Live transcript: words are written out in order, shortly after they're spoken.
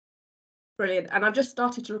Brilliant. And I've just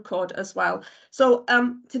started to record as well. So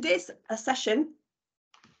today's session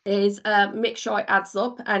is Make Sure It Adds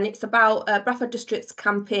Up, and it's about Bradford District's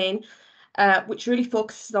campaign, which really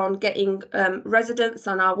focuses on getting residents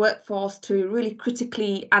and our workforce to really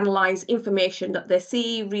critically analyse information that they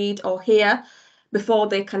see, read or hear before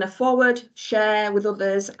they kind of forward, share with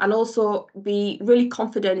others, and also be really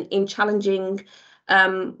confident in challenging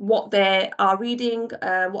what they are reading,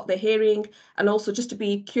 what they're hearing, and also just to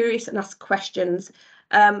be curious and ask questions.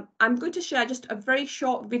 I'm going to share just a very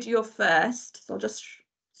short video first, so I'll just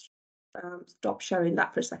stop sharing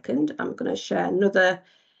that for a second. I'm going to share another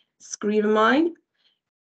screen of mine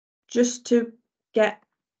just to get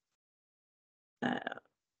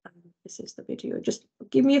this is the video. Just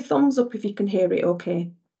give me a thumbs up if you can hear it okay.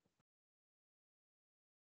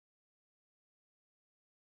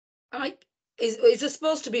 Is it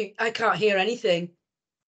supposed to be? I can't hear anything.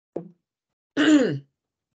 Did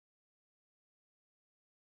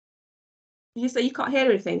you say you can't hear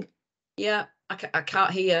anything? Yeah, I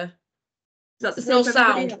can't hear. There's no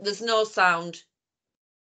sound. There's no sound.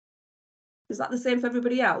 Is that the same for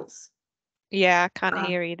everybody else? Yeah, I can't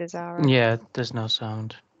hear either, Zahra. Yeah, there's no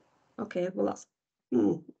sound. Okay, well that's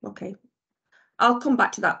okay. I'll come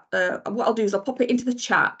back to that. What I'll do is I'll pop it into the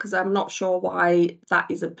chat because I'm not sure why that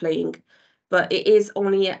isn't playing, but it is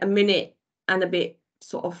only a minute and a bit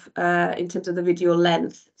sort of in terms of the video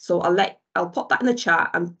length. So I'll pop that in the chat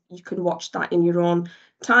and you can watch that in your own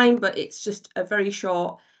time. But it's just a very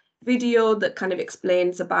short video that kind of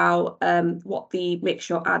explains about what the Make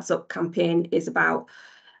Sure Adds Up campaign is about.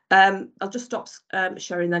 I'll just stop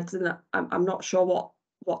sharing that because I'm not sure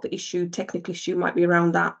what the technical issue might be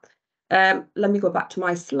around that. Let me go back to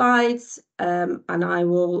my slides and I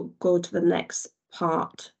will go to the next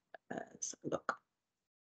part. Let's have a look.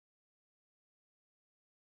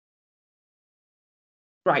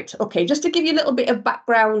 Right, okay, just to give you a little bit of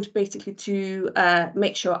background basically to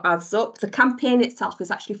Make Sure It Adds Up. The campaign itself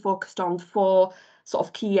is actually focused on 4 sort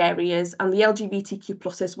of key areas, and the LGBTQ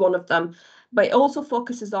plus is one of them. But it also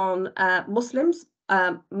focuses on Muslims,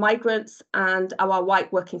 migrants and our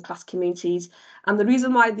white working class communities. And the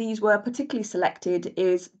reason why these were particularly selected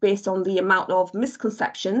is based on the amount of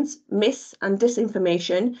misconceptions, mis and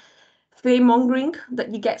disinformation, fear-mongering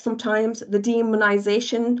that you get sometimes, the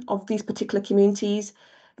demonisation of these particular communities,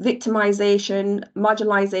 victimisation,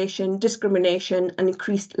 marginalisation, discrimination and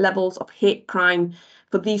increased levels of hate crime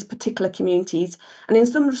for these particular communities. And in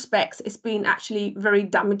some respects, it's been actually very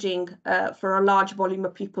damaging for a large volume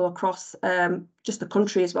of people across just the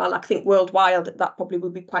country as well. I think worldwide, that probably will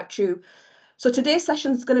be quite true. So today's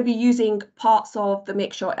session is going to be using parts of the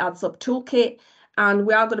Make Sure It Adds Up toolkit, and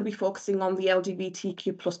we are going to be focusing on the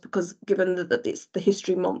LGBTQ plus because given that it's the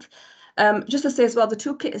History Month. Just to say as well, the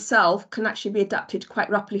toolkit itself can actually be adapted quite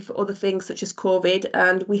rapidly for other things such as COVID,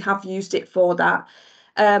 and we have used it for that.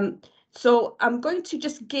 So I'm going to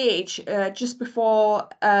just gauge just before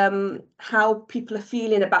how people are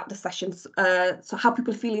feeling about the sessions, so how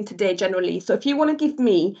people are feeling today generally. So if you want to give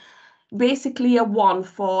me basically a 1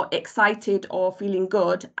 for excited or feeling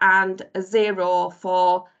good and a 0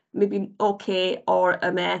 for maybe okay or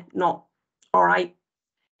a meh, not all right,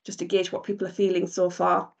 just to gauge what people are feeling so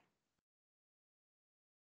far.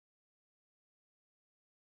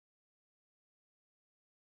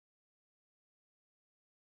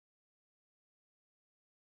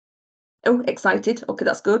 Oh, excited. Okay,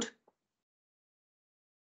 that's good.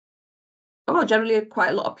 Oh, generally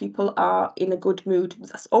quite a lot of people are in a good mood.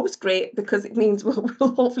 That's always great because it means we'll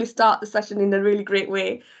hopefully start the session in a really great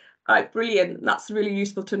way. All right, brilliant. That's really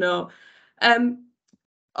useful to know.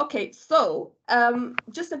 Okay, so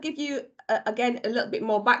just to give you again a little bit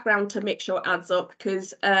more background to Make Sure It Adds Up,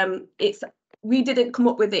 because we didn't come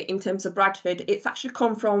up with it in terms of Bradford. It's actually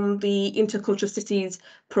come from the Intercultural Cities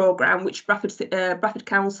programme, which Bradford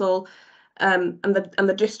Council and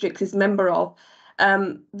the district is member of.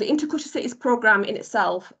 The Intercultural Cities programme in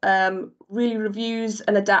itself really reviews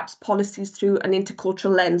and adapts policies through an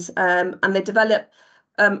intercultural lens, and they develop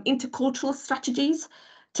intercultural strategies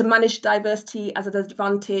to manage diversity as an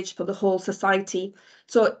advantage for the whole society.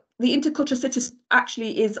 So the Intercultural Cities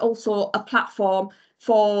actually is also a platform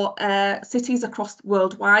for cities across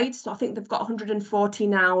worldwide. So I think they've got 140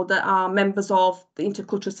 now that are members of the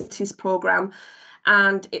Intercultural Cities programme.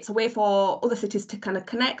 And it's a way for other cities to kind of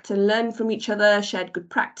connect and learn from each other, share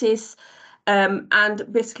good practice,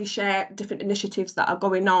 and basically share different initiatives that are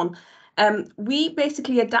going on. We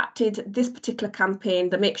basically adapted this particular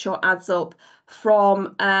campaign, the Make Sure It Adds Up,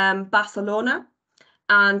 from Barcelona,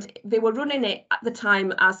 and they were running it at the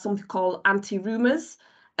time as something called anti-Rumours.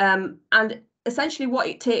 And essentially what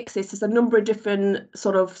it takes is there's a number of different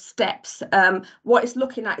sort of steps. What it's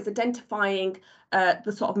looking at is identifying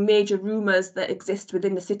the sort of major rumours that exist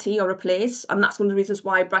within the city or a place, and that's one of the reasons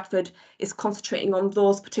why Bradford is concentrating on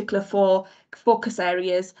those particular 4 focus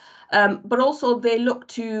areas. But also they look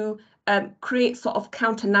to create sort of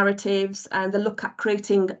counter narratives, and they look at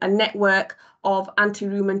creating a network of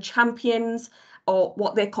anti-rumour champions, or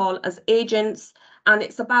what they call as agents. And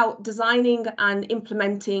it's about designing and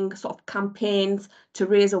implementing sort of campaigns to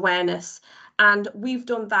raise awareness. And we've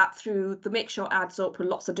done that through the Make Sure Adds Up with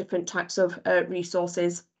lots of different types of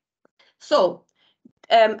resources. So,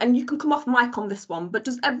 and you can come off mic on this one, but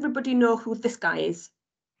does everybody know who this guy is?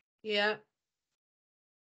 Yeah.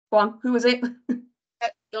 Go on, who is it?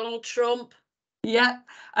 Donald Trump. Yeah,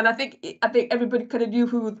 and I think everybody kind of knew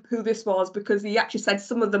who this was, because he actually said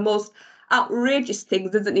some of the most outrageous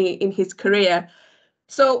things, isn't he, in his career.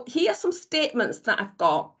 So here are some statements that I've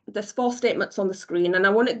got. There's 4 statements on the screen, and I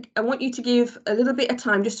want you to give a little bit of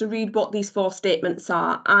time just to read what these 4 statements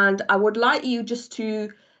are. And I would like you just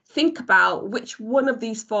to think about which one of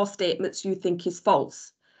these 4 statements you think is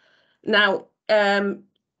false. Now,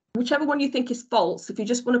 whichever one you think is false, if you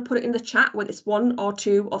just want to put it in the chat, whether it's 1 or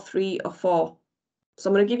 2 or 3 or 4. So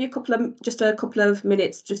I'm going to give you a couple of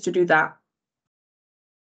minutes just to do that.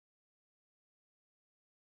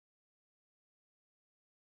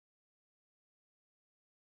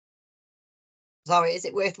 Zahra, is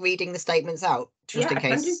it worth reading the statements out, just Yeah, in I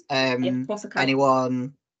can case Yeah, of course I can.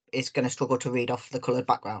 anyone is going to struggle to read off the coloured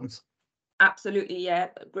backgrounds? Absolutely, yeah,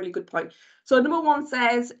 really good point. So number 1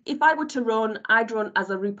 says, if I were to run, I'd run as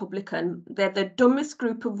a Republican. They're the dumbest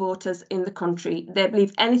group of voters in the country. They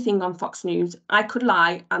believe anything on Fox News. I could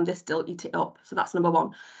lie and they still eat it up. So that's number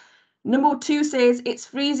 1. Number 2 says, it's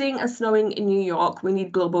freezing and snowing in New York. We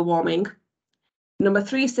need global warming. Number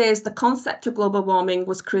 3 says, the concept of global warming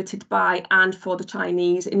was created by and for the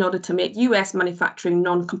Chinese in order to make US manufacturing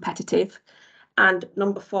non-competitive. And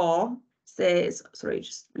number 4 says, sorry,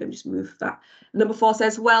 let me just move that. Number 4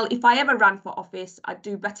 says, well, if I ever ran for office, I'd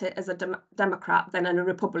do better as a Democrat than a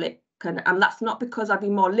Republican. And that's not because I'd be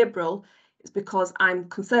more liberal, it's because I'm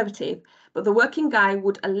conservative. But the working guy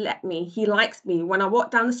would elect me. He likes me. When I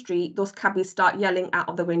walk down the street, those cabbies start yelling out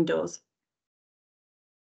of the windows.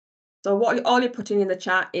 So what all you're putting in the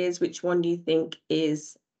chat is which one do you think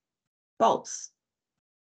is false?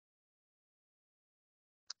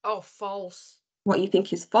 Oh, false. What you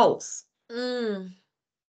think is false? Yeah,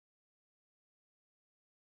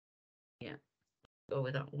 go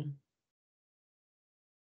with that one.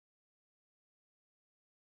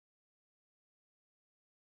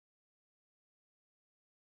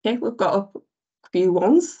 Okay, we've got a few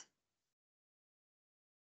ones.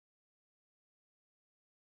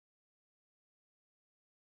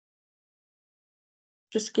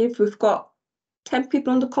 We've got 10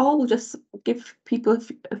 people on the call. We'll just give people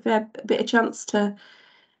a fair bit of chance to.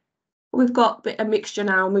 We've got a mixture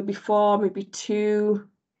now, maybe 4, maybe 2.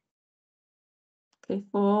 Okay,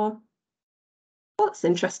 4. Oh, that's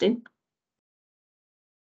interesting.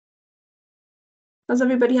 Has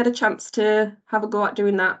everybody had a chance to have a go at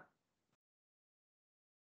doing that?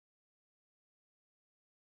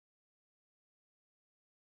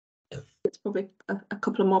 It's probably a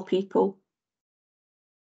couple of more people.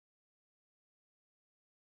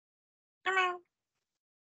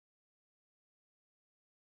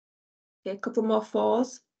 Okay, a couple more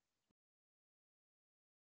 4s.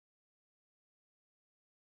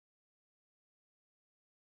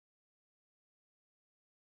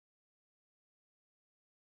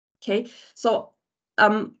 Okay, so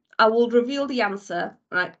I will reveal the answer,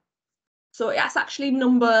 right? So it's actually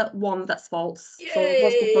number 1 that's false.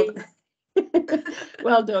 Yay! So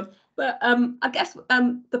well done. But I guess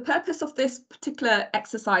the purpose of this particular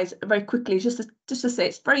exercise, very quickly, is just to say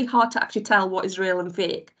it's very hard to actually tell what is real and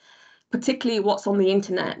fake, particularly what's on the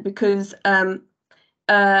internet, because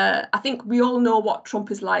I think we all know what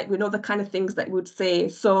Trump is like. We know the kind of things that he would say.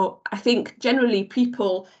 So I think generally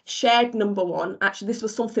people shared number 1. Actually, this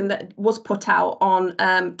was something that was put out on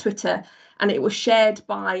Twitter, and it was shared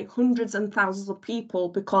by hundreds and thousands of people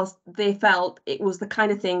because they felt it was the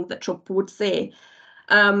kind of thing that Trump would say.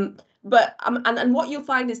 But what you'll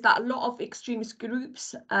find is that a lot of extremist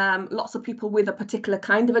groups, lots of people with a particular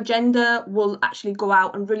kind of agenda will actually go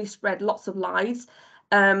out and really spread lots of lies.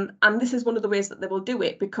 And this is one of the ways that they will do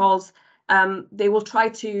it, because they will try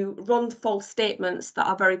to run false statements that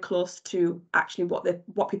are very close to actually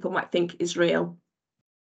what people might think is real.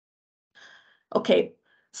 Okay,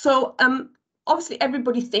 so obviously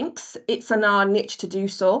everybody thinks it's in our niche to do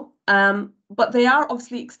so, but they are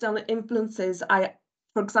obviously external influences.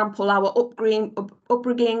 for example, our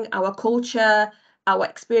upbringing, our culture, our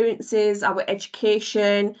experiences, our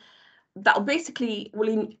education, that basically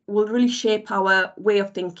will really shape our way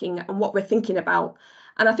of thinking and what we're thinking about.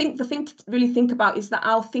 And I think the thing to really think about is that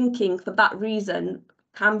our thinking, for that reason,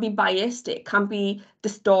 can be biased, it can be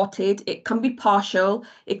distorted, it can be partial,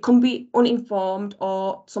 it can be uninformed,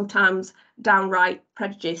 or sometimes downright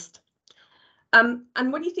prejudiced. And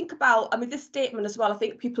when you think about, I mean, this statement as well, I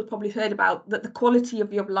think people have probably heard about that the quality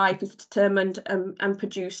of your life is determined and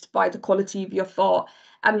produced by the quality of your thought.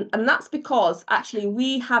 And that's because actually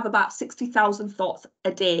we have about 60,000 thoughts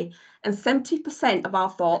a day, and 70% of our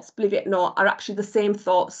thoughts, believe it or not, are actually the same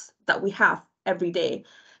thoughts that we have every day.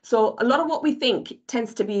 So a lot of what we think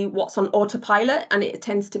tends to be what's on autopilot, and it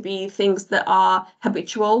tends to be things that are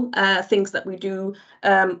habitual, things that we do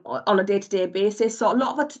on a day-to-day basis. So a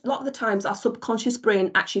lot of the times our subconscious brain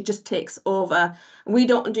actually just takes over. We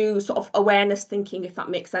don't do sort of awareness thinking, if that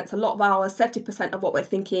makes sense. A lot of our 70% of what we're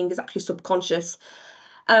thinking is actually subconscious.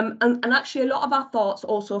 And actually a lot of our thoughts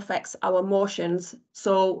also affects our emotions.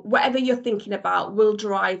 So whatever you're thinking about will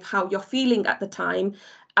drive how you're feeling at the time,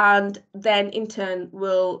 and then in turn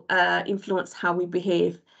will influence how we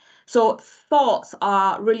behave. So thoughts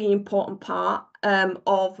are a really important part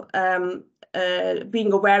of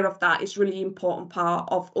being aware of that. Is really important part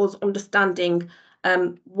of us understanding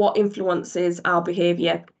what influences our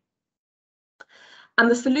behaviour. And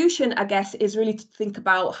the solution, I guess, is really to think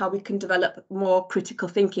about how we can develop more critical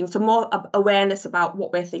thinking, so more awareness about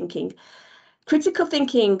what we're thinking. Critical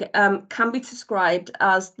thinking can be described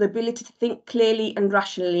as the ability to think clearly and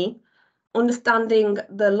rationally, understanding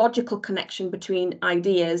the logical connection between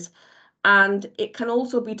ideas, and it can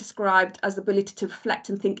also be described as the ability to reflect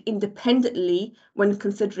and think independently when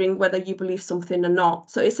considering whether you believe something or not.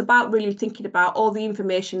 So it's about really thinking about all the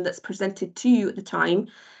information that's presented to you at the time,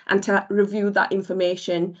 and to review that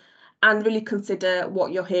information and really consider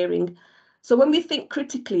what you're hearing. So when we think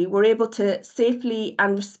critically, we're able to safely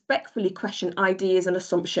and respectfully question ideas and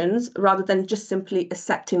assumptions rather than just simply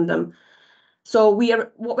accepting them. So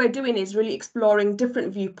what we're doing is really exploring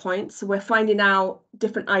different viewpoints. So we're finding out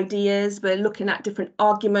different ideas, we're looking at different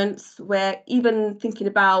arguments, we're even thinking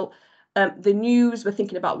about the news, we're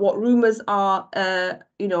thinking about what rumours are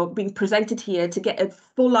being presented here to get a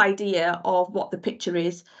full idea of what the picture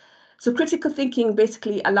is. So critical thinking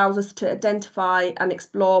basically allows us to identify and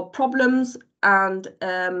explore problems, and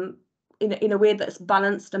in a way that's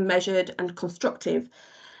balanced and measured and constructive.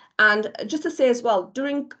 And just to say as well,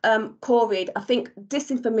 during COVID, I think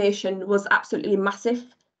disinformation was absolutely massive.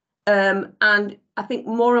 And I think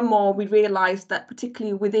more and more we realised that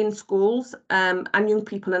particularly within schools and young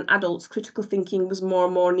people and adults, critical thinking was more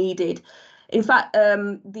and more needed. In fact,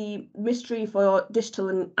 the Ministry for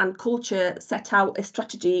Digital and Culture set out a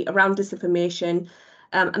strategy around disinformation.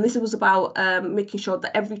 And this was about making sure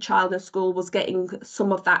that every child in school was getting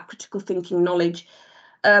some of that critical thinking knowledge.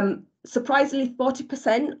 Surprisingly,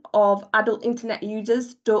 40% of adult internet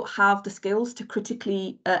users don't have the skills to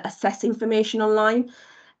critically assess information online.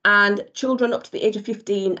 And children up to the age of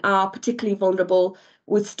 15 are particularly vulnerable,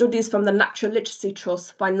 with studies from the Natural Literacy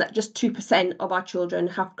Trust finding that just 2% of our children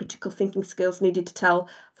have critical thinking skills needed to tell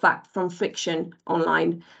fact from fiction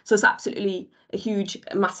online. So it's absolutely a huge,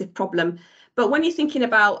 massive problem. But when you're thinking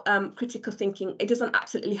about critical thinking, it doesn't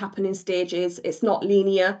absolutely happen in stages. It's not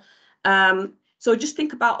linear. So just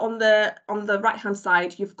think about on the right-hand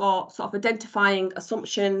side, you've got sort of identifying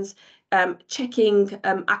assumptions, checking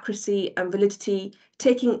accuracy and validity,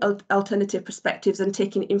 taking alternative perspectives, and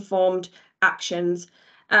taking informed actions.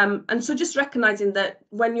 And so just recognizing that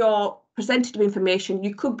when you're presented with information,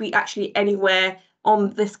 you could be actually anywhere on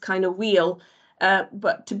this kind of wheel,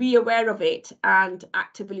 but to be aware of it and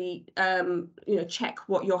actively check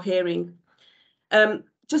what you're hearing.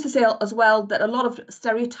 Just to say as well that a lot of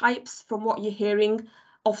stereotypes from what you're hearing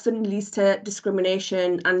often leads to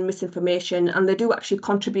discrimination and misinformation, and they do actually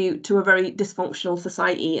contribute to a very dysfunctional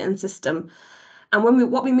society and system. And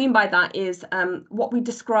what we mean by that is what we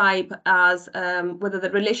describe as whether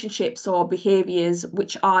the relationships or behaviours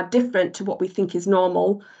which are different to what we think is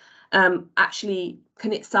normal actually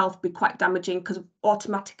can itself be quite damaging, because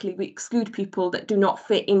automatically we exclude people that do not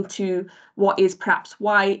fit into what is perhaps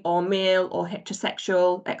white or male or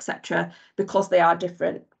heterosexual, etc., because they are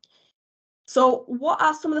different. So what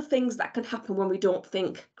are some of the things that can happen when we don't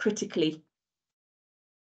think critically?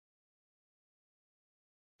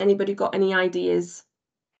 Anybody got any ideas?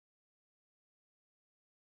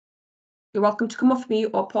 You're welcome to come off mute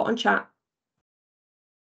or put on chat.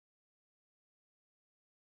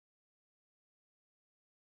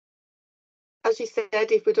 As you said,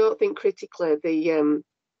 if we don't think critically,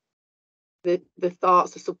 the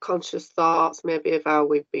thoughts, the subconscious thoughts, maybe of how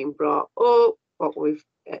we've been brought up, what we've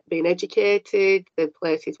been educated, the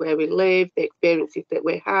places where we live, the experiences that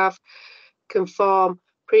we have, can form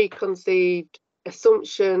preconceived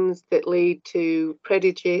assumptions that lead to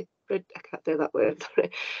prejudice, I can't say that word,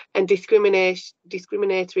 and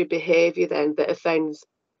discriminatory behaviour then that offends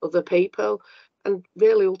other people, and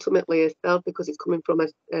really ultimately itself, because it's coming from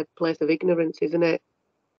a place of ignorance, isn't it?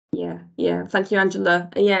 Yeah, thank you, Angela.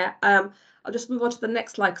 Yeah, I'll just move on to the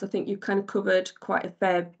next slide because I think you've kind of covered quite a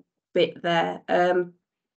fair bit there.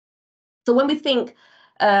 So when we think,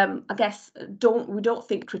 I guess, we don't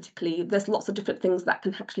think critically, there's lots of different things that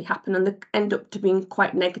can actually happen and they end up to being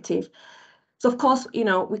quite negative. So of course, you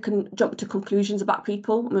know, we can jump to conclusions about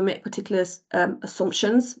people and we make particular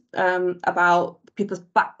assumptions about people's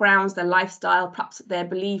backgrounds, their lifestyle, perhaps their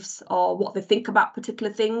beliefs or what they think about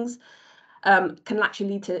particular things. Can actually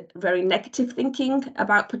lead to very negative thinking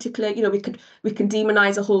about particular, you know, we can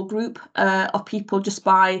demonize a whole group of people just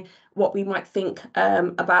by what we might think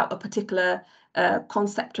about a particular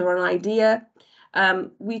concept or an idea.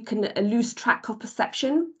 We can lose track of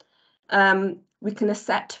perception. We can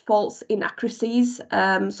accept false inaccuracies.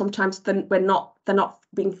 Sometimes they're not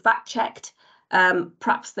being fact checked.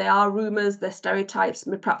 Perhaps they are rumours, they're stereotypes,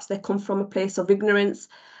 perhaps they come from a place of ignorance,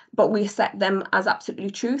 but we accept them as absolutely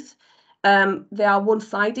truth. They are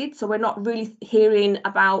one-sided, so we're not really hearing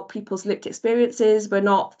about people's lived experiences. We're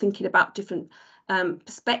not thinking about different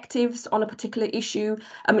perspectives on a particular issue.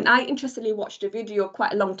 I mean, I interestingly watched a video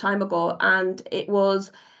quite a long time ago, and it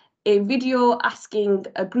was a video asking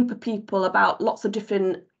a group of people about lots of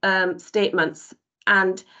different statements.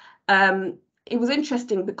 And it was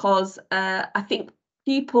interesting because I think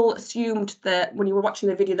people assumed that when you were watching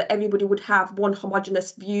the video that everybody would have one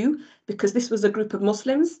homogenous view, because this was a group of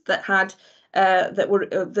Muslims that had that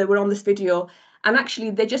were on this video, and actually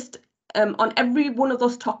they just on every one of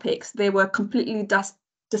those topics they were completely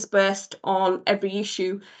dispersed on every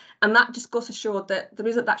issue. And that just goes to show that there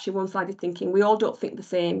isn't actually one-sided thinking. We all don't think the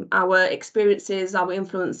same. Our experiences, our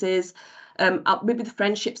influences, maybe the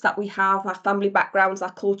friendships that we have, our family backgrounds,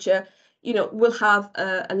 our culture, you know, will have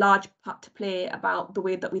a large part to play about the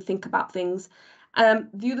way that we think about things.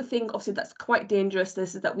 The other thing, obviously, that's quite dangerous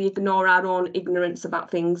is that we ignore our own ignorance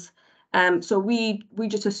about things. So we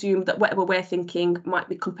just assume that whatever we're thinking might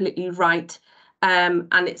be completely right.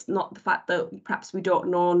 And it's not the fact that perhaps we don't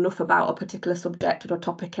know enough about a particular subject or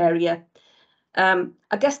topic area.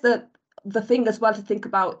 I guess the thing as well to think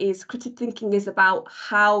about is critical thinking is about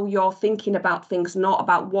how you're thinking about things, not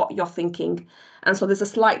about what you're thinking. And so there's a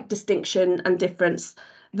slight distinction and difference.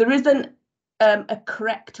 There isn't a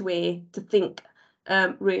correct way to think,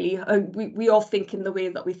 really. We all think in the way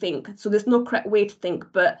that we think. So there's no correct way to think,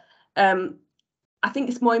 but I think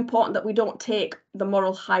it's more important that we don't take the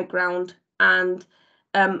moral high ground. And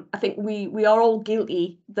I think we are all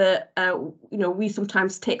guilty that, you know, we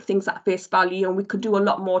sometimes take things at face value, and we could do a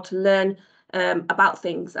lot more to learn about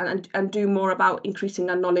things and do more about increasing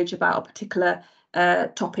our knowledge about a particular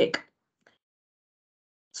topic.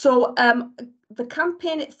 So the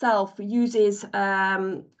campaign itself uses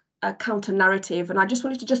a counter narrative, and I just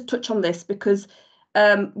wanted to just touch on this because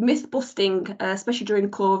myth busting, especially during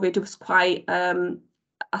COVID, was quite,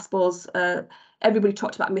 I suppose, everybody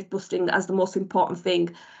talked about myth busting as the most important thing.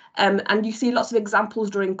 And you see lots of examples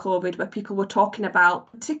during COVID where people were talking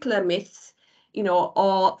about particular myths, you know,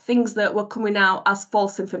 or things that were coming out as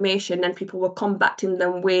false information, and people were combating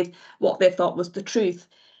them with what they thought was the truth.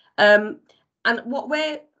 And what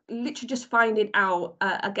we're literally just finding out,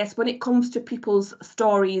 I guess, when it comes to people's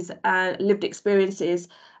stories and lived experiences,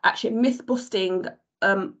 actually myth busting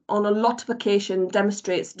on a lot of occasions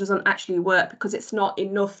demonstrates doesn't actually work, because it's not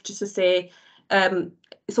enough just to say,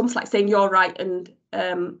 it's almost like saying you're right and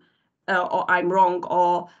or I'm wrong,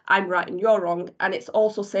 or I'm right and you're wrong. And it's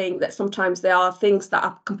also saying that sometimes there are things that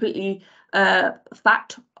are completely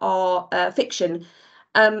fact or fiction.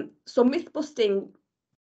 So myth busting,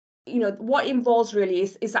 you know, what it involves really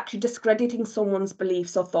is actually discrediting someone's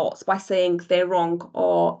beliefs or thoughts by saying they're wrong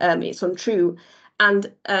or it's untrue.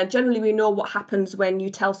 And generally, we know what happens when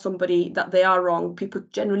you tell somebody that they are wrong. People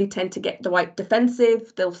generally tend to get quite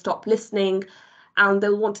defensive, they'll stop listening, and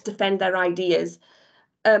they'll want to defend their ideas.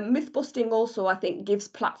 Myth busting also, I think, gives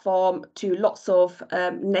platform to lots of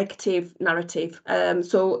negative narrative.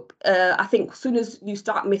 So I think as soon as you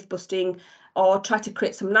start myth busting or try to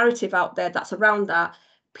create some narrative out there that's around that,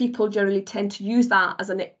 people generally tend to use that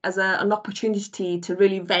as an opportunity to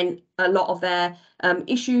really vent a lot of their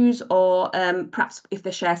issues, or perhaps if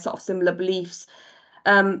they share sort of similar beliefs.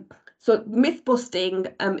 So myth busting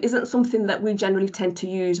isn't something that we generally tend to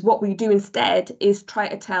use. What we do instead is try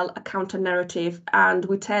to tell a counter narrative, and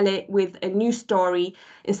we tell it with a new story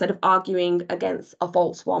instead of arguing against a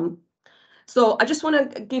false one. So I just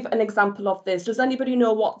want to give an example of this. Does anybody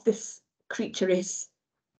know what this creature is?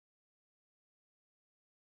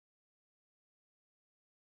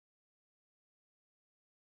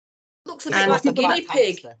 Looks a And bit like a people guinea fat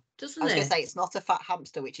pig, hamster. doesn't I was going it? to say it's not a fat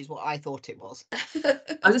hamster, which is what I thought it was. I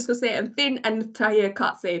was just going to say, and Finn and Taya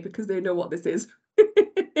can't say because they know what this is. So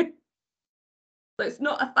it's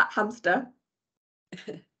not a fat hamster.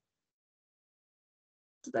 Does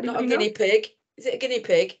Not anybody a know? guinea pig. Is it a guinea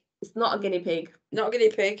pig? It's not a guinea pig. Not a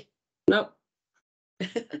guinea pig. No.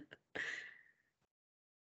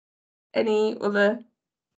 Any other?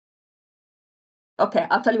 Okay,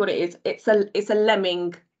 I'll tell you what it is. It's a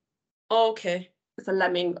lemming. Okay. It's a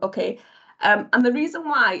lemming. Okay. And the reason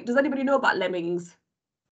why, does anybody know about lemmings?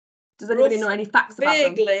 Does anybody know any facts about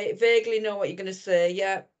them? Vaguely know what you're going to say.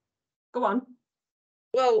 Yeah. Go on.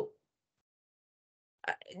 Well,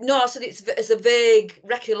 no, I said it's a vague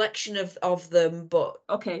recollection of them, but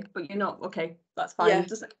Okay, but you're not. Okay, that's fine. Yeah.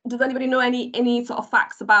 Does anybody know any sort of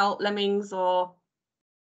facts about lemmings or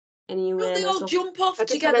any don't they awareness all of? jump off I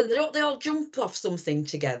just together? remember- Don't they all jump off something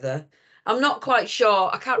together? I'm not quite sure.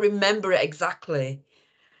 I can't remember it exactly.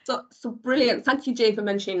 So brilliant. Thank you, Jay, for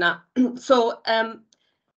mentioning that. So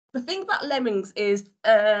the thing about lemmings is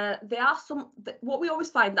there are what we always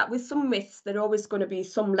find that with some myths, there are always going to be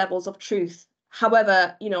some levels of truth.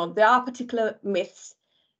 However, you know, there are particular myths,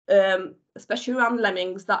 especially around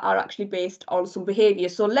lemmings, that are actually based on some behaviour.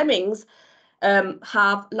 So lemmings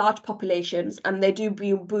have large populations and they do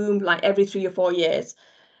boom like every 3 or 4 years.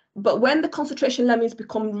 But when the concentration lemmings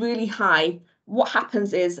become really high, what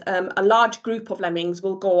happens is a large group of lemmings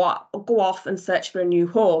will go off and search for a new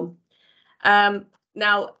home.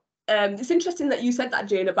 Now, it's interesting that you said that,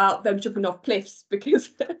 Jane, about them jumping off cliffs, because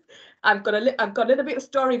I've got a little bit of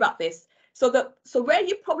story about this. So where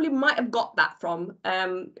you probably might have got that from,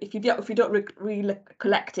 if you don't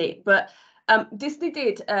recollect it, but Disney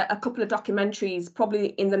did a couple of documentaries probably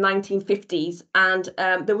in the 1950s, and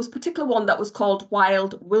there was a particular one that was called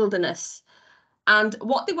Wild Wilderness. And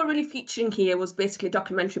what they were really featuring here was basically a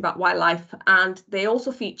documentary about wildlife, and they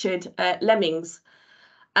also featured lemmings.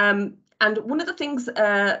 And one of the things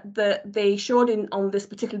that they showed on this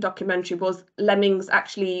particular documentary was lemmings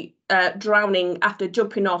actually drowning after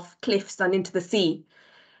jumping off cliffs and into the sea.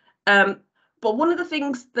 But one of the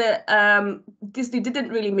things that Disney didn't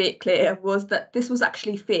really make clear was that this was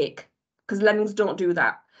actually fake, because lemmings don't do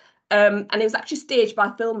that. And it was actually staged by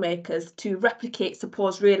filmmakers to replicate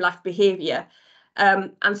supposed real life behaviour.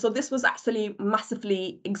 And so this was actually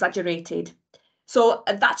massively exaggerated. So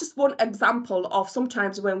that's just one example of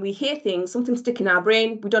sometimes when we hear things, something stick in our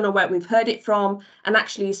brain, we don't know where we've heard it from, and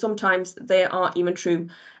actually sometimes they aren't even true.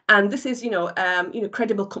 And this is,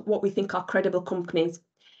 credible, what we think are credible companies.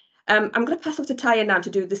 I'm going to pass off to Taya now to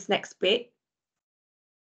do this next bit.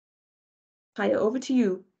 Taya, over to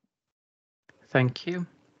you. Thank you.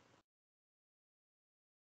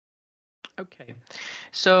 Okay,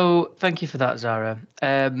 so thank you for that, Zahra.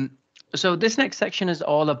 So this next section is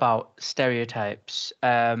all about stereotypes,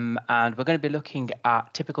 and we're going to be looking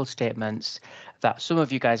at typical statements that some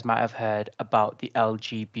of you guys might have heard about the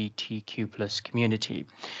LGBTQ+ community.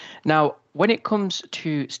 Now, when it comes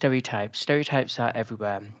to stereotypes are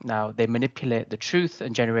everywhere. Now, they manipulate the truth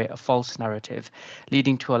and generate a false narrative,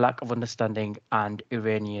 leading to a lack of understanding and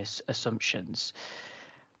erroneous assumptions.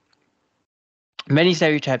 Many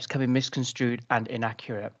stereotypes can be misconstrued and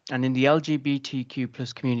inaccurate, and in the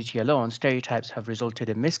LGBTQ+ community alone, stereotypes have resulted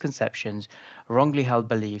in misconceptions, wrongly held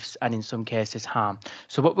beliefs, and in some cases harm.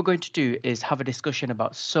 So what we're going to do is have a discussion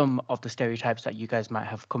about some of the stereotypes that you guys might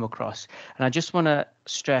have come across. And I just want to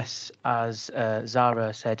stress, as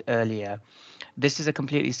Zahra said earlier, this is a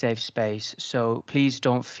completely safe space, so please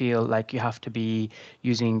don't feel like you have to be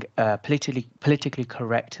using politically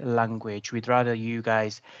correct language. We'd rather you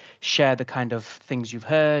guys share the kind of things you've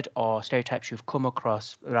heard or stereotypes you've come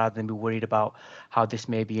across rather than be worried about how this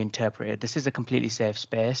may be interpreted. This is a completely safe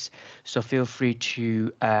space, so feel free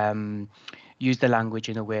to use the language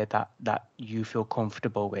in a way that you feel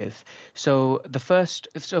comfortable with. So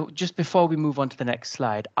just before we move on to the next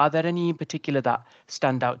slide, are there any in particular that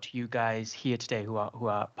stand out to you guys here today who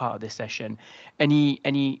are part of this session?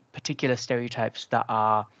 Any particular stereotypes that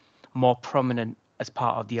are more prominent as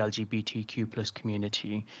part of the LGBTQ+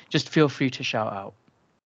 community? Just feel free to shout out.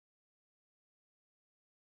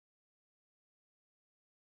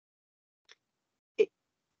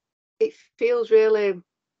 It feels really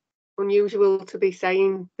unusual to be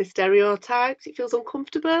saying the stereotypes. It feels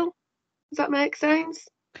uncomfortable. Does that make sense?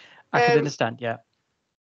 I could understand, yeah.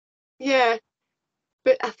 Yeah,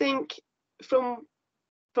 but I think from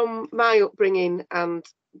my upbringing and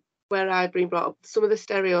where I've been brought up, some of the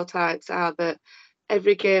stereotypes are that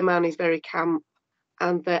every gay man is very camp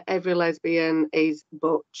and that every lesbian is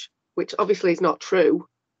butch, which obviously is not true,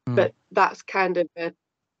 but that's kind of a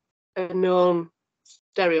known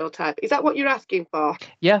stereotype. Is that what you're asking for?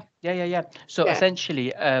 Yeah. So Yeah.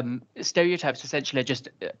 essentially, stereotypes essentially are just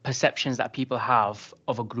perceptions that people have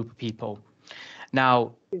of a group of people.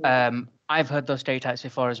 Now, I've heard those stereotypes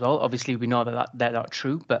before as well. Obviously, we know that they're not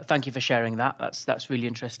true, but thank you for sharing that. That's really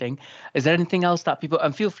interesting. Is there anything else that people,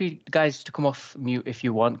 and feel free, guys, to come off mute if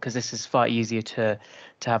you want, because this is far easier to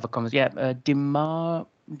have a conversation. Yeah,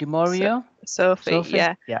 Demoria? Sophie,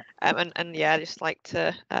 yeah. Yeah. And yeah, I just like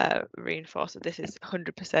to reinforce that this is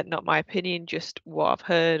 100% not my opinion, just what I've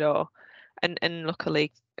heard, and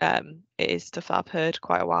luckily it is stuff that I've heard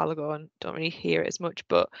quite a while ago and don't really hear it as much,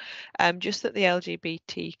 but just that the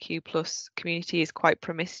LGBTQ plus community is quite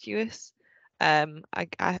promiscuous.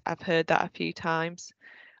 I've heard that a few times.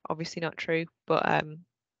 Obviously not true, but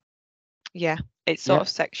yeah, it's sort of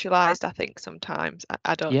sexualized, I think, sometimes.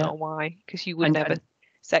 I don't know why, because you would never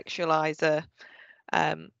sexualize a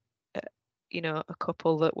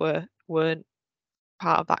couple that weren't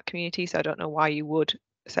part of that community, so I don't know why you would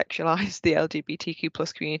sexualize the LGBTQ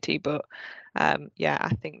plus community, but yeah, I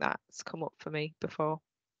think that's come up for me before.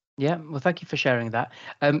 Yeah, well, thank you for sharing that.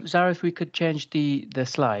 Zahra, if we could change the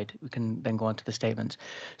slide, we can then go on to the statements.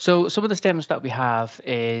 So some of the statements that we have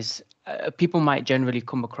is people might generally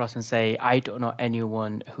come across and say, I don't know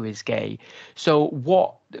anyone who is gay. So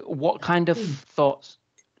what kind of thoughts?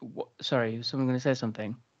 Sorry, is someone going to say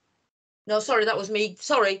something? No, sorry, that was me.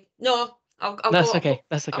 Sorry. No, I'll That's go. okay.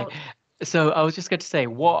 That's okay. So I was just going to say,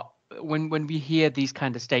 when we hear these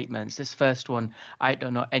kind of statements, this first one, I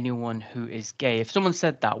don't know anyone who is gay. If someone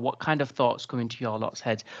said that, what kind of thoughts come into your lot's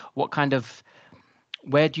heads?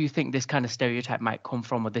 Where do you think this kind of stereotype might come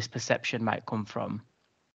from, or this perception might come from?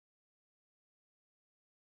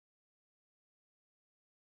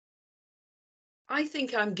 I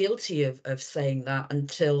think I'm guilty of saying that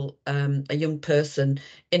until a young person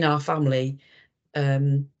in our family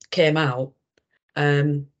came out.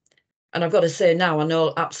 And I've got to say now, I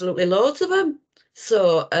know absolutely loads of them.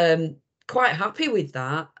 So quite happy with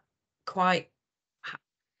that. Quite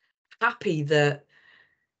happy that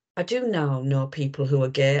I do now know people who are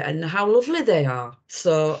gay and how lovely they are.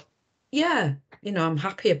 So yeah, I'm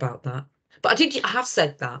happy about that. But I have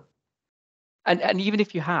said that. And even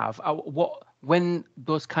if you have, when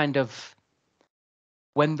those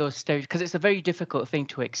stereotypes, because it's a very difficult thing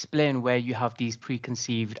to explain where you have these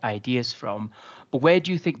preconceived ideas from, but where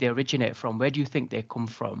do you think they originate from? Where do you think they come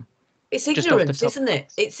from? It's ignorance, isn't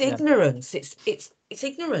it? It's ignorance. It's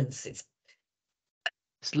ignorance. It's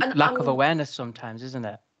lack of awareness sometimes, isn't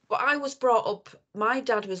it? But I was brought up, my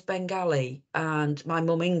dad was Bengali and my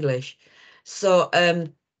mum English. So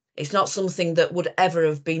it's not something that would ever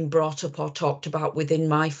have been brought up or talked about within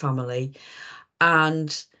my family.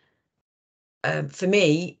 And for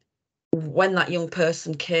me, when that young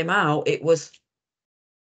person came out, it was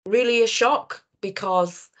really a shock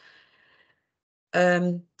because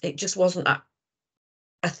it just wasn't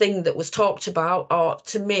a thing that was talked about, or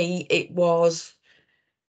to me, it was,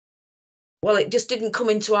 well, it just didn't come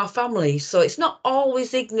into our family. So it's not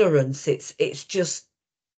always ignorance. It's just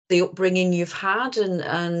the upbringing you've had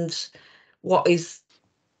and what is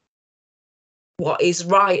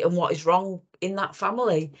right and what is wrong in that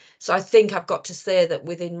family. So I think I've got to say that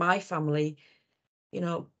within my family,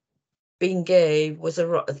 being gay was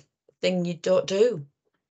a thing you don't do.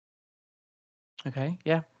 Okay,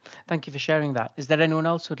 yeah. Thank you for sharing that. Is there anyone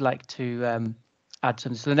else who'd like to add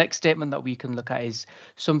something? So the next statement that we can look at is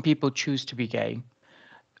some people choose to be gay.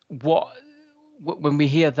 When we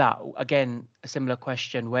hear that, again, a similar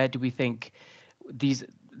question, where do we think these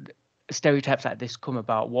stereotypes like this come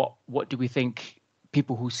about? What do we think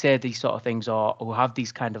people who say these sort of things or who have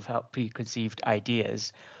these kind of preconceived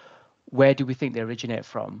ideas, where do we think they originate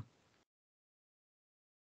from?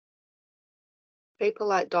 People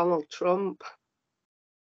like Donald Trump.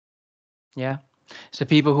 Yeah. So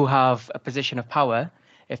people who have a position of power,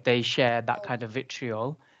 if they share that kind of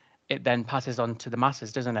vitriol, it then passes on to the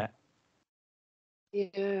masses, doesn't it?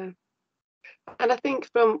 Yeah. And I think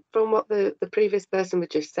from what the previous person was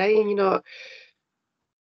just saying,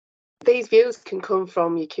 these views can come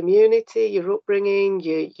from your community, your upbringing,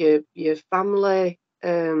 your family.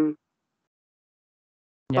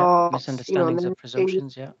 Misunderstandings of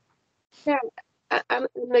presumptions. Yeah. Yeah, and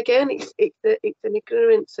again, it's an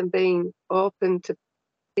ignorance and being open to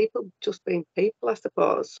people just being people, I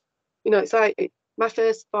suppose. You know, it's like my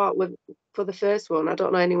first thought for the first one, I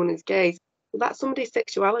don't know anyone who's gay. Well, that's somebody's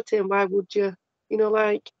sexuality, and why would you, you know,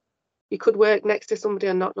 like, you could work next to somebody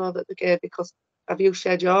and not know that they're gay because have you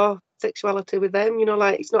shared your sexuality with them? You know,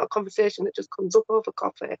 like, it's not a conversation that just comes up over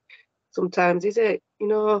coffee sometimes, is it? You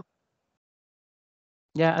know?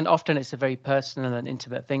 Yeah, and often it's a very personal and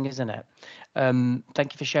intimate thing, isn't it?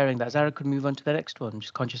 Thank you for sharing that. Zahra, could move on to the next one,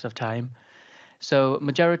 just conscious of time. So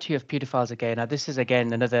majority of pedophiles, again, now this is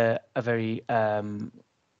again a very I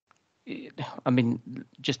mean,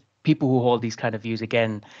 just people who hold these kind of views,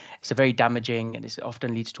 again, it's a very damaging, and it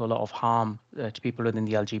often leads to a lot of harm to people within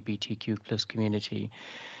the LGBTQ plus community.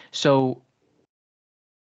 So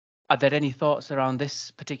are there any thoughts around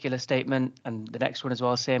this particular statement? And the next one as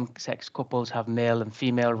well, same-sex couples have male and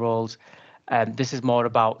female roles. This is more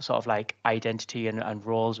about sort of like identity and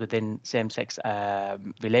roles within same-sex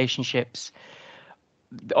relationships.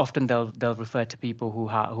 Often they'll refer to people who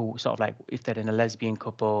sort of like, if they're in a lesbian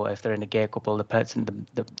couple, if they're in a gay couple,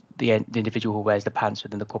 the individual who wears the pants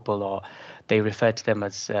within the couple, or they refer to them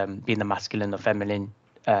as being the masculine or feminine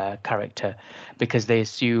character, because they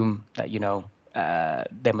assume that, you know,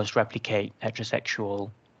 they must replicate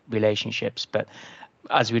heterosexual relationships. But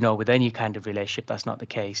as we know, with any kind of relationship, that's not the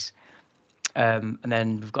case. And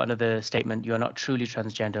then we've got another statement: you're not truly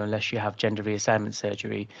transgender unless you have gender reassignment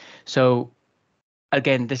surgery. So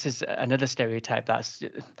again, this is another stereotype that's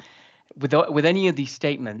with any of these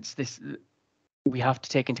statements. We have to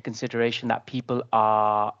take into consideration that people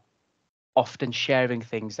are often sharing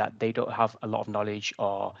things that they don't have a lot of knowledge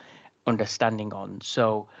or understanding on.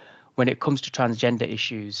 So when it comes to transgender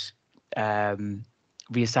issues,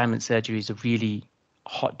 reassignment surgery is a really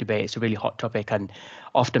hot debate. It's a really hot topic, and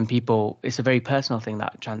often it's a very personal thing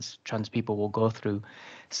that trans people will go through.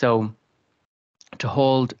 So to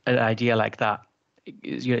hold an idea like that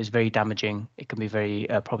is very damaging. It can be very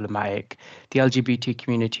problematic. The LGBT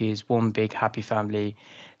community is one big happy family.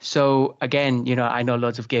 So again, you know, I know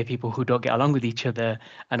loads of gay people who don't get along with each other.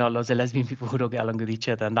 I know loads of lesbian people who don't get along with each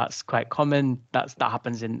other, and that's quite common. That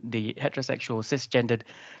happens in the heterosexual cisgendered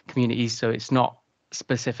communities. So it's not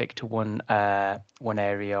specific to one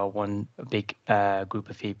area or one big group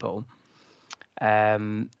of people.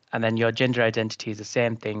 And then your gender identity is the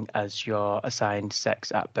same thing as your assigned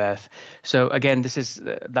sex at birth. So again, this is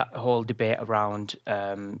that whole debate around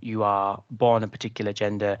you are born a particular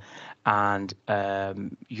gender and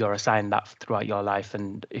you're assigned that throughout your life.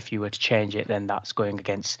 And if you were to change it, then that's going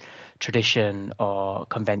against tradition or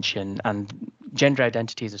convention. And gender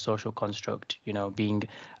identity is a social construct, you know, being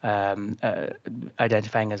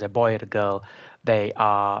identifying as a boy or a girl. They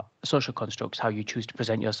are social constructs. How you choose to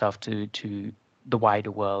present yourself to the wider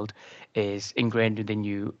world is ingrained within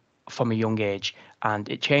you from a young age, and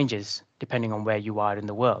it changes depending on where you are in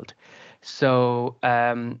the world. So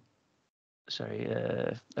sorry,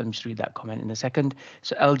 let me just read that comment in a second.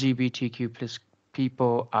 So LGBTQ plus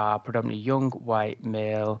people are predominantly young, white,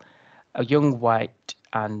 male, young, white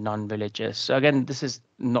and non-religious. So again, this is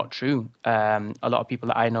not true. A lot of people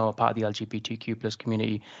that I know are part of the LGBTQ plus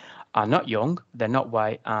community are not young, they're not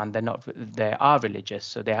white, and they are religious.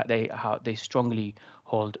 So they strongly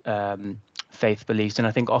hold faith beliefs. And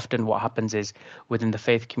I think often what happens is within the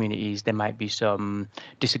faith communities, there might be some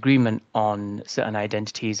disagreement on certain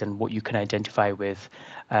identities and what you can identify with.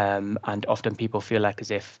 And often people feel like as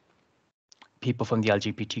if people from the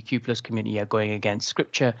LGBTQ plus community are going against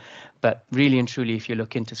scripture. But really and truly, if you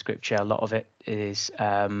look into scripture, a lot of it is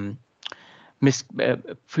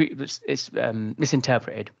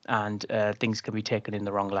misinterpreted, and things can be taken in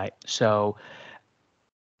the wrong light. So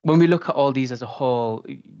when we look at all these as a whole,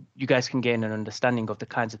 you guys can gain an understanding of the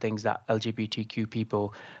kinds of things that LGBTQ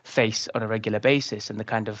people face on a regular basis and the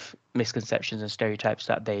kind of misconceptions and stereotypes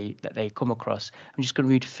that they come across. I'm just going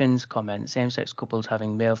to read Finn's comment. Same-sex couples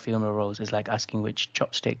having male-female roles is like asking which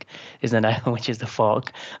chopstick is the knife and which is the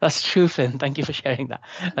fork. That's true, Finn. Thank you for sharing that.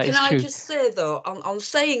 Can I just say, though, on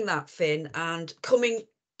saying that, Finn, and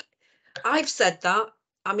I've said that,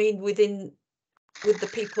 I mean, with the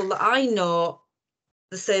people that I know,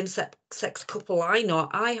 the same sex couple I know,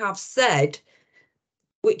 I have said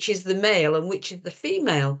which is the male and which is the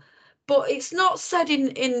female, but it's not said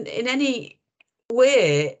in any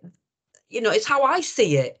way, you know, it's how I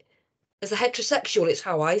see it. As a heterosexual, it's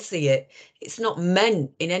how I see it. It's not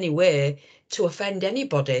meant in any way to offend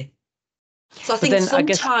anybody. So I think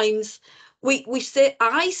sometimes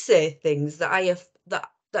I say things that that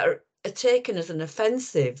are taken as an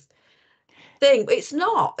offensive thing. It's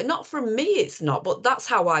not from me, it's not, but that's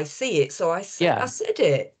how I see it. So I said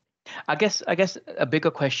it. I guess a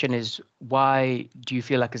bigger question is, why do you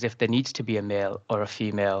feel like as if there needs to be a male or a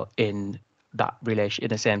female in that relation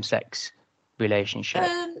in a same-sex relationship?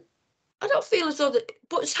 I don't feel as though that,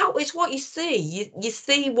 but it's what you see. You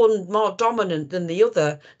see one more dominant than the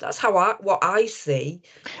other. That's what I see.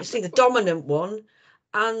 You see the dominant one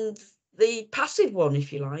and the passive one,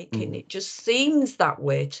 if you like, and it just seems that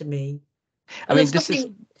way to me. And I mean, there's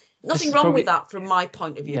nothing wrong with that from my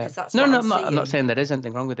point of view, because that's no, what no, I'm not saying there is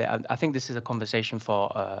anything wrong with it. I think this is a conversation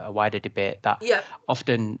for a wider debate that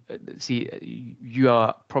often, you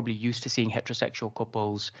are probably used to seeing heterosexual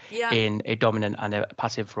couples in a dominant and a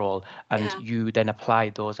passive role, and you then apply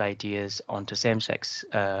those ideas onto same-sex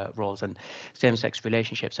roles and same-sex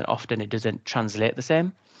relationships, and often it doesn't translate the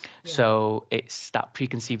same. So it's that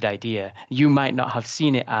preconceived idea. You might not have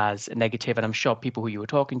seen it as negative, and I'm sure people who you were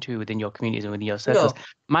talking to within your communities and within your circles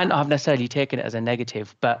might not have necessarily taken it as a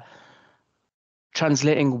negative, but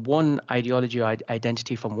translating one ideology or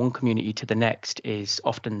identity from one community to the next is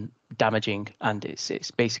often damaging. And it's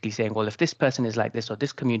basically saying, well, if this person is like this or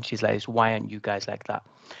this community is like this, why aren't you guys like that?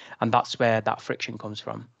 And that's where that friction comes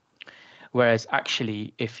from. Whereas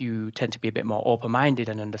actually, if you tend to be a bit more open-minded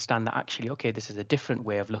and understand that actually, okay, this is a different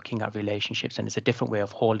way of looking at relationships, and it's a different way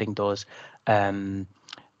of holding those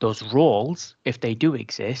roles, if they do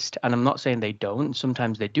exist. And I'm not saying they don't.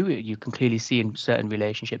 Sometimes they do. You can clearly see in certain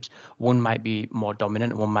relationships, one might be more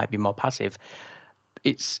dominant and one might be more passive.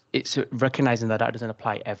 It's recognizing that doesn't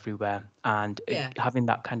apply everywhere, and having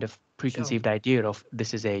that kind of preconceived idea of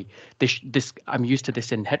this I'm used to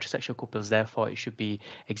this in heterosexual couples, therefore it should be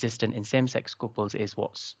existent in same-sex couples, is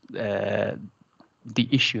what's the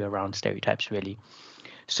issue around stereotypes, really.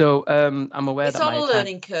 So I'm aware it's that all a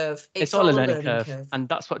learning curve. It's all a learning curve, and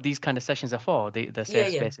that's what these kind of sessions are for. The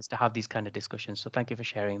safe spaces to have these kind of discussions. So thank you for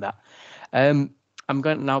sharing that. I'm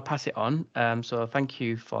going to now pass it on. So thank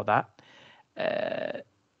you for that.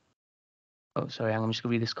 Oh, sorry, I'm just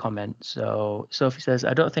going to read this comment. So Sophie says,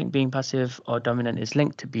 I don't think being passive or dominant is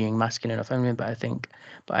linked to being masculine or feminine, but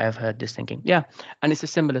I have heard this thinking. Yeah, and it's a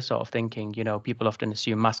similar sort of thinking. You know, people often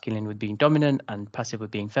assume masculine with being dominant and passive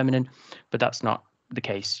with being feminine, but that's not the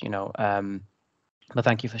case, you know. But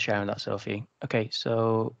thank you for sharing that, Sophie. Okay,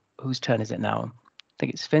 so whose turn is it now? I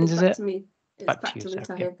think it's Finn's, is it? To me. It's back to me,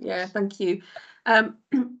 Tahib. Yeah, thank you.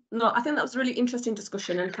 No, I think that was a really interesting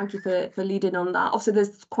discussion, and thank you for leading on that. Obviously,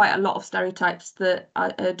 there's quite a lot of stereotypes that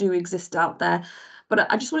do exist out there,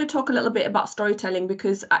 but I just want to talk a little bit about storytelling,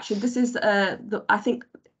 because actually this is I think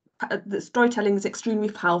the storytelling is extremely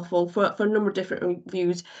powerful for a number of different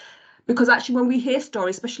views. Because actually, when we hear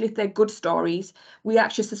stories, especially if they're good stories, we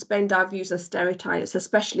actually suspend our views as stereotypes,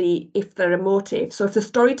 especially if they're emotive. So if the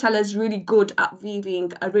storyteller is really good at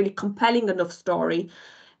weaving a really compelling enough story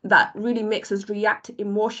that really makes us react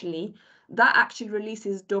emotionally, that actually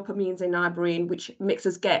releases dopamines in our brain, which makes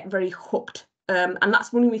us get very hooked. And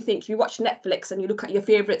that's when we think, you watch Netflix and you look at your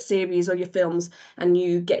favorite series or your films and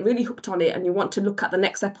you get really hooked on it and you want to look at the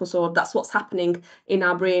next episode. That's what's happening in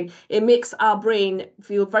our brain. It makes our brain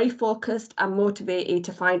feel very focused and motivated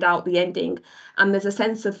to find out the ending. And there's a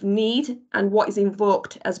sense of need and what is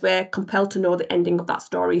invoked as we're compelled to know the ending of that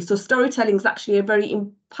story. So storytelling is actually a very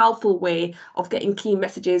powerful way of getting key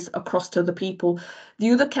messages across to the people.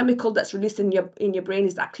 The other chemical that's released in your brain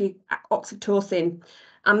is actually oxytocin.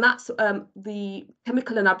 And that's the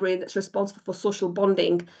chemical in our brain that's responsible for social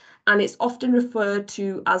bonding. And it's often referred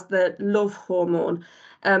to as the love hormone.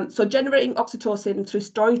 So generating oxytocin through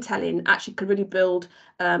storytelling actually can really build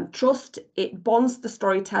trust. It bonds the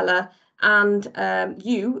storyteller and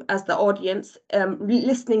you as the audience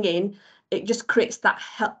listening in. It just creates that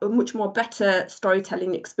a much more better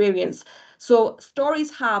storytelling experience. So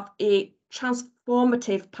stories have a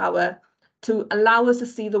transformative power to allow us to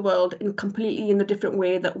see the world completely in a different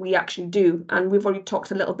way that we actually do. And we've already talked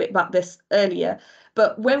a little bit about this earlier.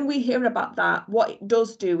 But when we hear about that, what it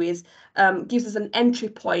does do is gives us an entry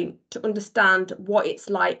point to understand what it's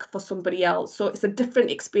like for somebody else. So it's a different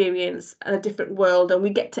experience and a different world, and we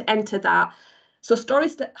get to enter that. So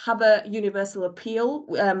stories that have a universal appeal,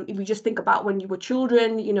 if you just think about when you were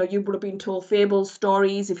children, you know, you would have been told fables,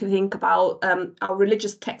 stories. If you think about our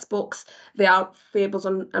religious textbooks, there are fables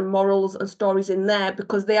and morals and stories in there,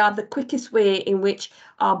 because they are the quickest way in which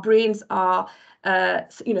our brains are,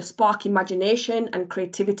 spark imagination and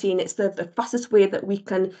creativity. And it's the fastest way that we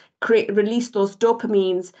can release those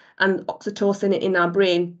dopamines and oxytocin in our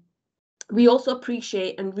brain. We also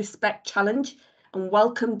appreciate and respect challenge and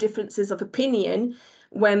welcome differences of opinion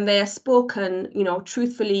when they're spoken, you know,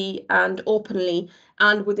 truthfully and openly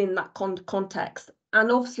and within that context.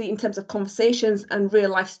 And obviously, in terms of conversations and real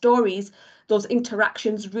life stories, those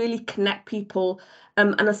interactions really connect people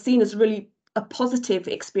and are seen as really a positive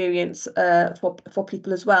experience for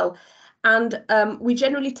people as well. And we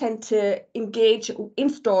generally tend to engage in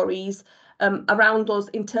stories around those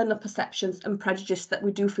internal perceptions and prejudice that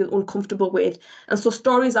we do feel uncomfortable with. And so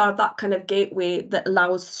stories are that kind of gateway that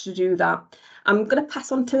allows us to do that. I'm going to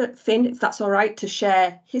pass on to Finn, if that's all right, to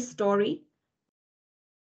share his story.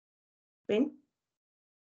 Finn?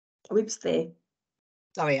 Oops, there.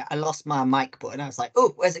 Sorry, I lost my mic button. I was like,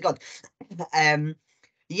 oh, where's it gone?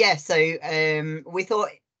 Yeah, so we thought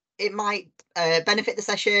it might benefit the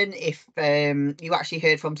session if you actually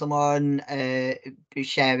heard from someone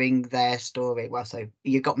sharing their story. Well, so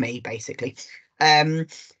you got me, basically.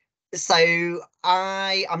 So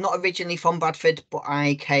I'm not originally from Bradford, but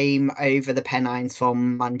I came over the Pennines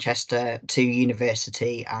from Manchester to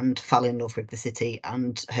university and fell in love with the city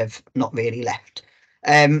and have not really left.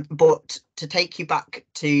 But to take you back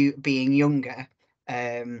to being younger,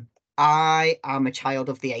 I am a child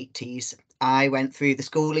of the 80s. I went through the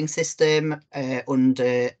schooling system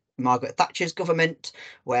under Margaret Thatcher's government,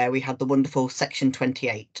 where we had the wonderful Section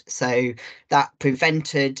 28. So that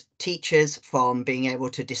prevented teachers from being able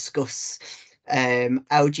to discuss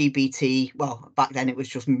LGBT, well, back then it was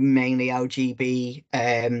just mainly LGB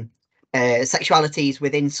sexualities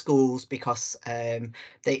within schools, because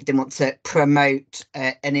they want to promote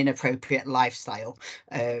an inappropriate lifestyle.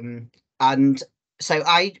 And so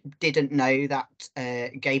I didn't know that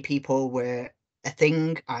gay people were a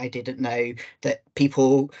thing. I didn't know that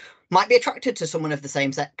people might be attracted to someone of the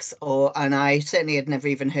same sex, and I certainly had never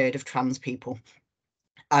even heard of trans people.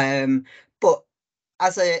 But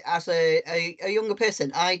as a younger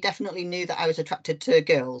person, I definitely knew that I was attracted to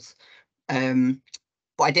girls.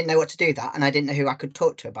 But I didn't know what to do with that, and I didn't know who I could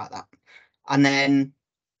talk to about that. And then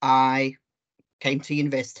I came to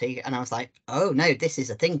university and I was like, oh no, this is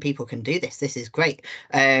a thing, people can do this, this is great.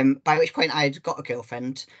 By which point I'd got a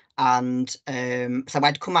girlfriend, and so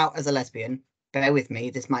I'd come out as a lesbian. Bear with me,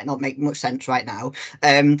 this might not make much sense right now.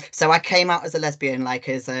 So I came out as a lesbian like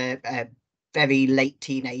as a very late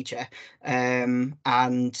teenager, and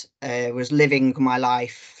was living my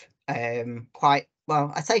life quite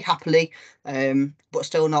well, I say happily, but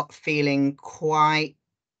still not feeling quite,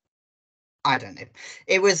 I don't know,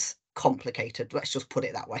 it was complicated, let's just put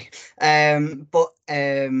it that way. But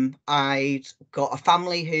I'd got a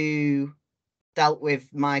family who dealt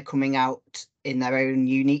with my coming out in their own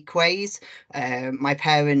unique ways. My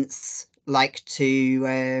parents like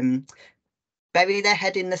to bury their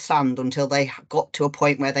head in the sand until they got to a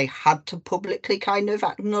point where they had to publicly kind of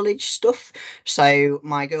acknowledge stuff. So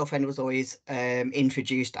my girlfriend was always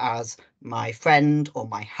introduced as my friend or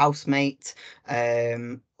my housemate,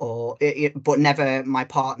 but never my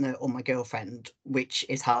partner or my girlfriend, which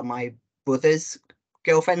is how my brother's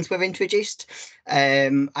girlfriends were introduced.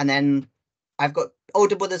 And then I've got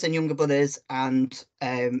older brothers and younger brothers, and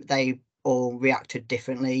they all reacted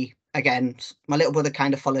differently. Again, my little brother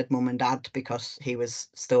kind of followed mum and dad because he was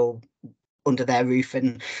still under their roof,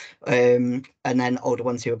 and then older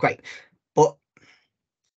ones who were great. But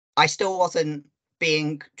I still wasn't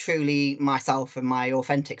being truly myself and my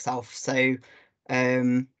authentic self. So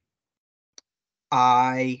I,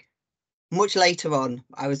 much later on,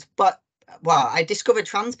 I discovered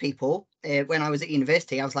trans people when I was at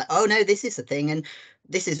university. I was like, oh no, this is a thing, and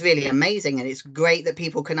this is really amazing, and it's great that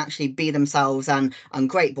people can actually be themselves, and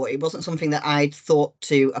great, but it wasn't something that I'd thought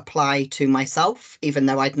to apply to myself, even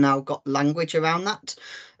though I'd now got language around that.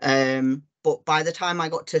 But by the time I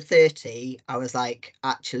got to 30, I was like,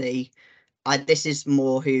 actually, this is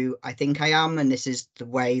more who I think I am, and this is the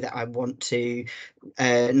way that I want to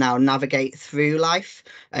now navigate through life.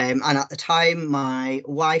 And at the time, my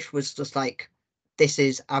wife was just like, this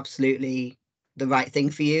is absolutely the right thing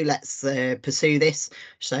for you, let's pursue this.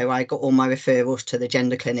 So I got all my referrals to the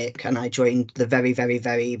gender clinic, and I joined the very, very,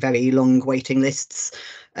 very, very long waiting lists,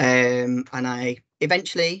 and I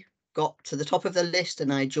eventually got to the top of the list,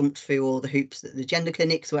 and I jumped through all the hoops that the gender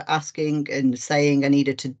clinics were asking and saying I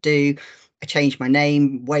needed to do. I changed my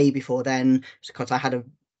name way before then because I had a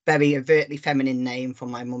very overtly feminine name from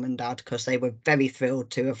my mum and dad, because they were very thrilled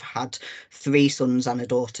to have had 3 sons and a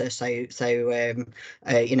daughter. So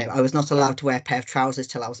you know, I was not allowed to wear a pair of trousers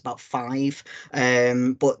till I was about 5.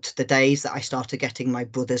 But the days that I started getting my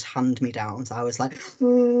brother's hand-me-downs, I was like,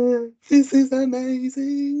 oh, this is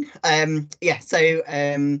amazing. Yeah, so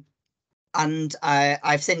and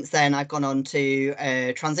I've since then I've gone on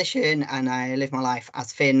to transition, and I live my life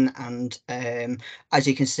as Finn, and as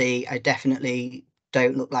you can see, I definitely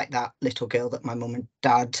don't look like that little girl that my mum and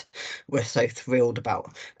dad were so thrilled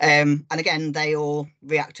about. And again, they all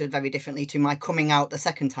reacted very differently to my coming out the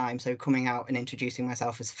second time, so coming out and introducing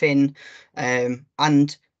myself as Finn.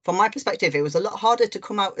 And from my perspective, it was a lot harder to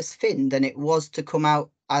come out as Finn than it was to come out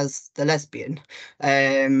as the lesbian.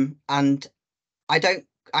 And I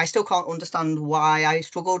still can't understand why I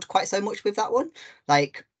struggled quite so much with that one.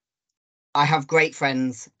 Like, I have great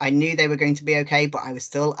friends. I knew they were going to be okay, but I was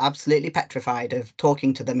still absolutely petrified of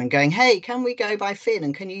talking to them and going, hey, can we go by Finn?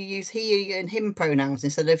 And can you use he and him pronouns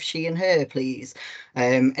instead of she and her, please?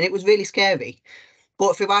 And it was really scary.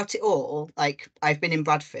 But throughout it all, like, I've been in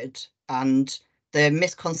Bradford, and the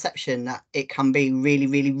misconception that it can be really,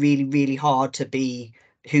 really, really, really hard to be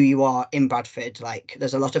who you are in Bradford. Like,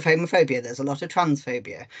 there's a lot of homophobia, there's a lot of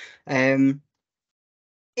transphobia.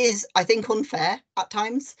 Is, I think, unfair at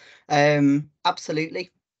times.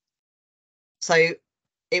 Absolutely. So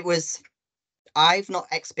it was, I've not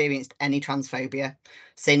experienced any transphobia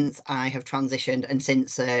since I have transitioned, and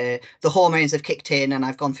since the hormones have kicked in and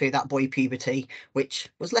I've gone through that boy puberty, which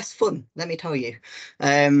was less fun, let me tell you.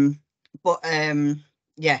 Yeah,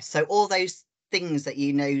 so all those things that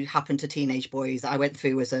happen to teenage boys, I went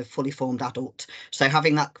through as a fully formed adult. So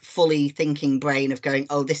having that fully thinking brain of going,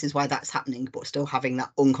 oh, this is why that's happening, but still having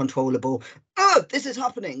that uncontrollable, oh, this is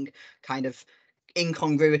happening kind of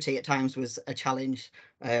incongruity at times was a challenge.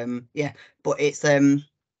 Yeah, but it's and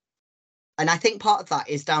I think part of that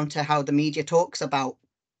is down to how the media talks about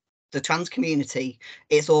the trans community.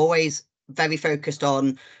 It's always very focused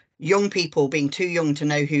on young people being too young to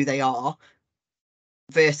know who they are,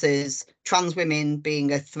 versus trans women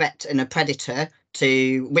being a threat and a predator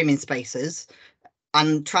to women's spaces,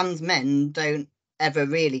 and trans men don't ever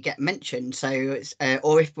really get mentioned. So it's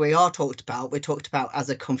or if we are talked about, we're talked about as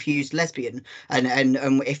a confused lesbian, and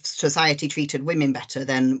if society treated women better,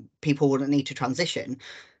 then people wouldn't need to transition.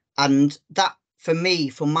 And that, for me,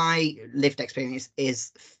 from my lived experience,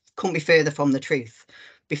 couldn't be further from the truth.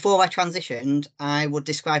 Before I transitioned, I would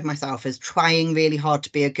describe myself as trying really hard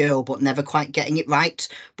to be a girl, but never quite getting it right,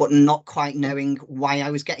 but not quite knowing why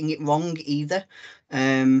I was getting it wrong either.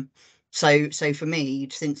 So for me,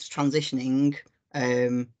 since transitioning,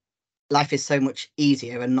 life is so much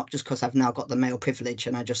easier, and not just because I've now got the male privilege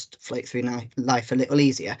and I just float through life a little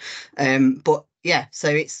easier. But yeah, so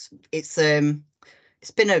it's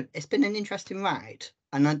been an interesting ride,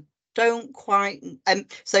 and I don't quite.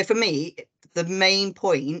 So for me, the main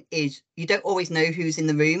point is you don't always know who's in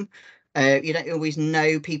the room. You don't always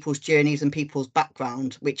know people's journeys and people's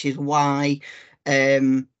background, which is why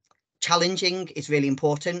challenging is really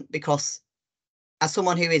important, because as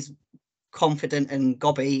someone who is confident and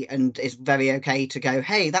gobby and is very okay to go,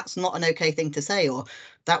 hey, that's not an okay thing to say, or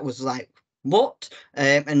that was like, what?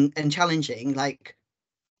 And challenging, like,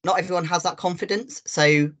 not everyone has that confidence.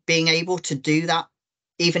 So being able to do that,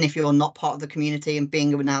 even if you're not part of the community, and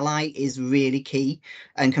being an ally is really key,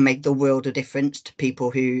 and can make the world a difference to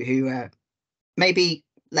people who are maybe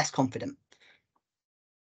less confident.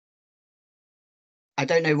 I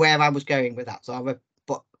don't know where I was going with that, Zahra,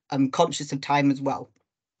 but I'm conscious of time as well.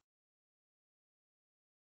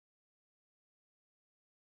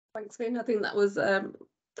 Thanks, Finn. I think that was,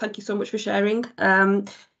 thank you so much for sharing. Do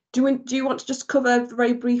you want to just cover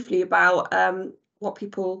very briefly about what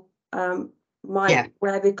people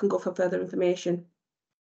where they can go for further information?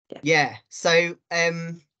 Yeah, so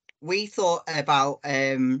we thought about,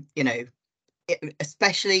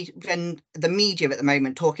 especially when the media at the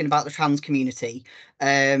moment talking about the trans community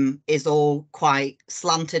is all quite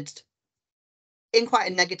slanted in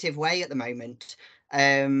quite a negative way at the moment.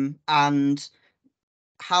 And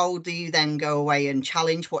how do you then go away and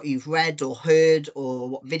challenge what you've read or heard, or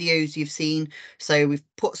what videos you've seen? So we've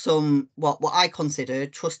put some what I consider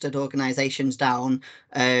trusted organisations down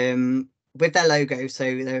with their logo,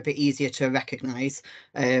 so they're a bit easier to recognise.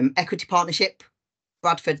 Equity Partnership,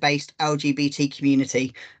 Bradford-based LGBT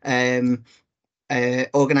community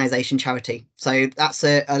organisation, charity. So that's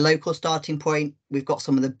a local starting point. We've got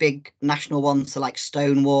some of the big national ones, so like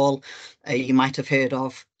Stonewall, you might have heard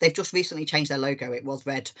of. They've just recently changed their logo. It was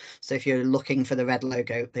red, so if you're looking for the red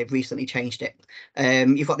logo, they've recently changed it.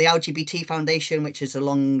 You've got the LGBT Foundation, which is a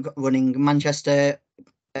long-running Manchester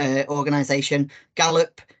organisation.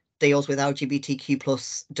 Gallup deals with LGBTQ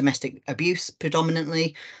plus domestic abuse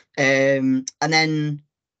predominantly, and then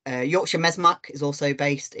Yorkshire Mesmac is also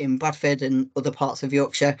based in Bradford and other parts of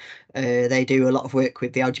Yorkshire. They do a lot of work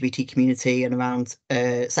with the LGBT community and around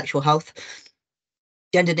sexual health.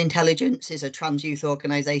 Gendered Intelligence is a trans youth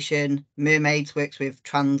organisation. Mermaids works with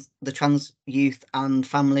the trans youth and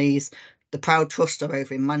families. The Proud Trust are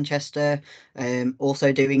over in Manchester,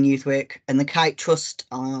 also doing youth work. And the Kite Trust,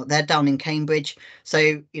 they're down in Cambridge.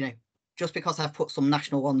 So, just because I've put some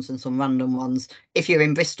national ones and some random ones, if you're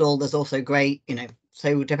in Bristol, there's also great,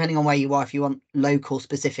 So depending on where you are, if you want local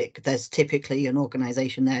specific, there's typically an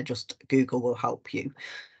organisation there. Just Google will help you.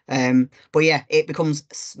 But yeah, it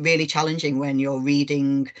becomes really challenging when you're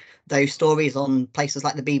reading those stories on places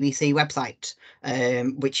like the BBC website,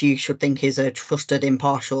 which you should think is a trusted,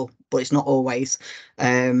 impartial, but it's not always,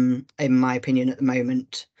 in my opinion, at the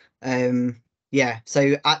moment. Yeah,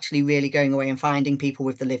 so actually really going away and finding people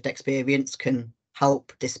with the lived experience can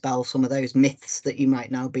help dispel some of those myths that you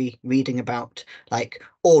might now be reading about, like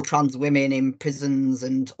all trans women in prisons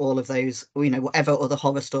and all of those, you know, whatever other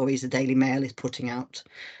horror stories the Daily Mail is putting out.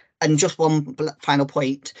 And just one final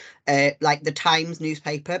point, like the Times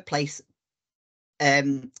newspaper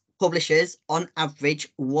publishes on average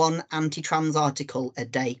 1 anti-trans article a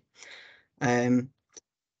day.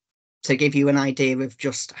 So give you an idea of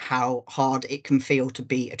just how hard it can feel to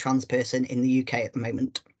be a trans person in the UK at the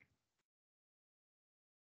moment.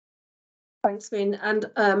 Thanks, Finn. And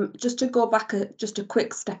just to go back just a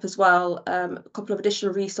quick step as well, a couple of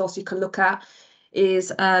additional resources you can look at is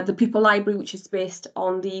the People Library, which is based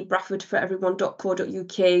on the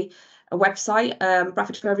bradfordforeveryone.co.uk website.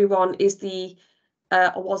 Bradford for Everyone is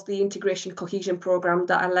was the integration cohesion programme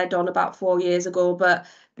that I led on about 4 years ago, but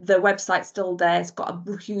the website's still there. It's got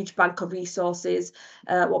a huge bank of resources,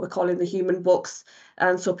 what we're calling the human books,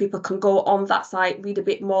 and so people can go on that site, read a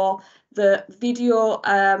bit more. The video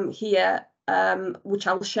here, which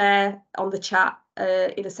I'll share on the chat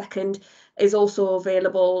in a second, is also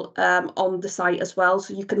available on the site as well,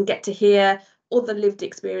 so you can get to hear other lived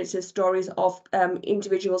experiences, stories of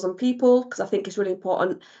individuals and people, because I think it's really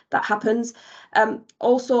important that happens.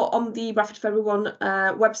 Also on the Bradford for Everyone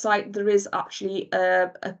website, there is actually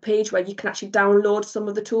a page where you can actually download some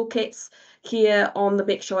of the toolkits here on the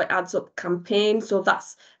Make Sure It Adds Up campaign. So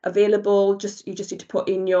that's available. You just need to put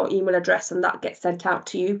in your email address and that gets sent out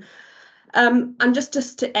to you. And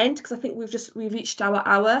just to end, because I think we've reached our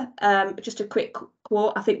hour, just a quick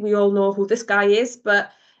quote. I think we all know who this guy is,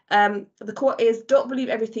 but the quote is, "Don't believe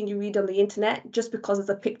everything you read on the internet just because there's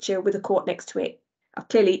a picture with a quote next to it."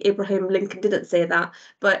 Clearly, Abraham Lincoln didn't say that,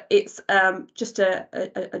 but it's just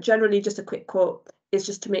generally just a quick quote. Is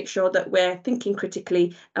just to make sure that we're thinking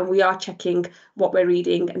critically and we are checking what we're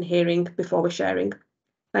reading and hearing before we're sharing.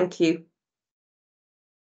 Thank you.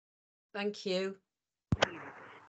 Thank you.